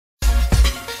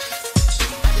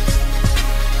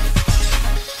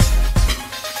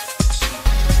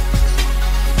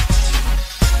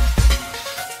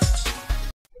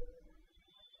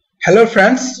Hello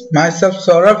friends, myself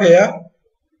Saurabh here,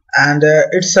 and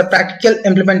it's a practical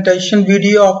implementation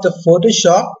video of the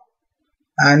Photoshop,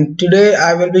 and today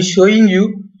I will be showing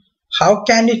you how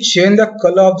can you change the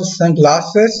color of the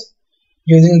sunglasses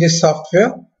using this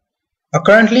software.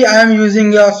 Currently I am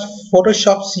using a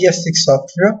Photoshop CS6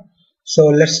 software, so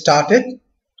let's start it.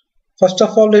 First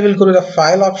of all, we will go to the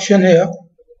file option here,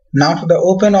 now to the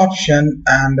open option,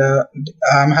 and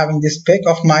I'm having this pic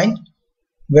of mine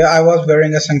where I was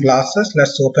wearing the sunglasses.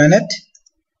 Let's open it.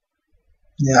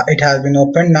 Yeah, it has been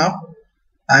opened now,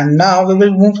 and now we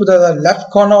will move to the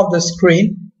left corner of the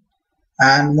screen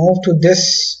and move to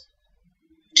this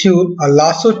tool, a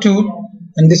lasso tool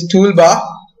in this toolbar.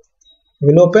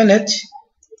 We'll open it.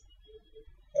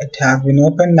 It has been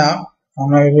opened now.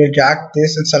 Now we will drag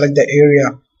this and select the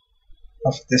area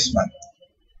of this one.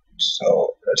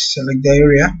 So let's select the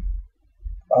area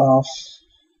of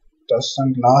the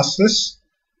sunglasses.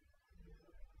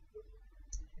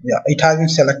 Yeah, it has been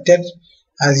selected,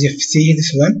 as you see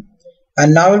this one.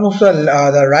 And now we'll move to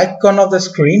the right corner of the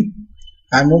screen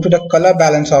and move to the color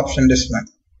balance option, this one.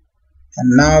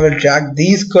 And now we'll drag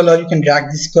these color. You can drag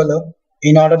this color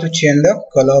in order to change the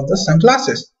color of the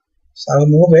sunglasses. So I will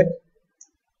move it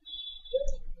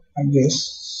like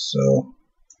this. So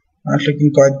not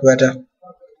looking quite better.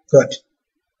 Good.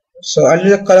 So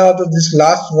earlier the color of this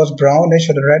glass was brownish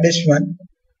or the reddish one,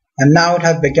 and now it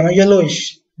has become a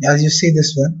yellowish, as you see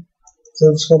this one.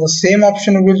 So for the same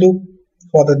option we will do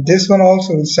for this one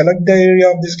also. We'll select the area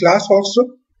of this glass also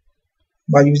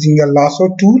by using the lasso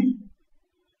tool.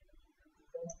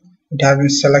 It has been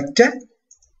selected,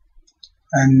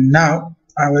 and now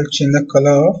I will change the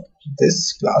color of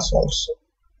this glass also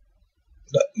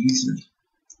easily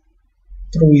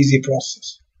through easy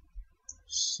process.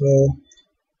 So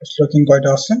it's looking quite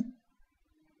awesome.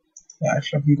 Yeah,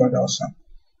 it's looking quite awesome.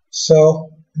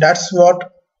 So that's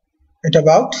what it's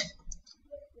about.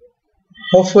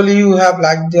 Hopefully you have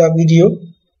liked the video,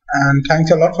 and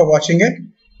thanks a lot for watching it.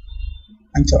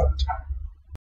 Thanks a lot.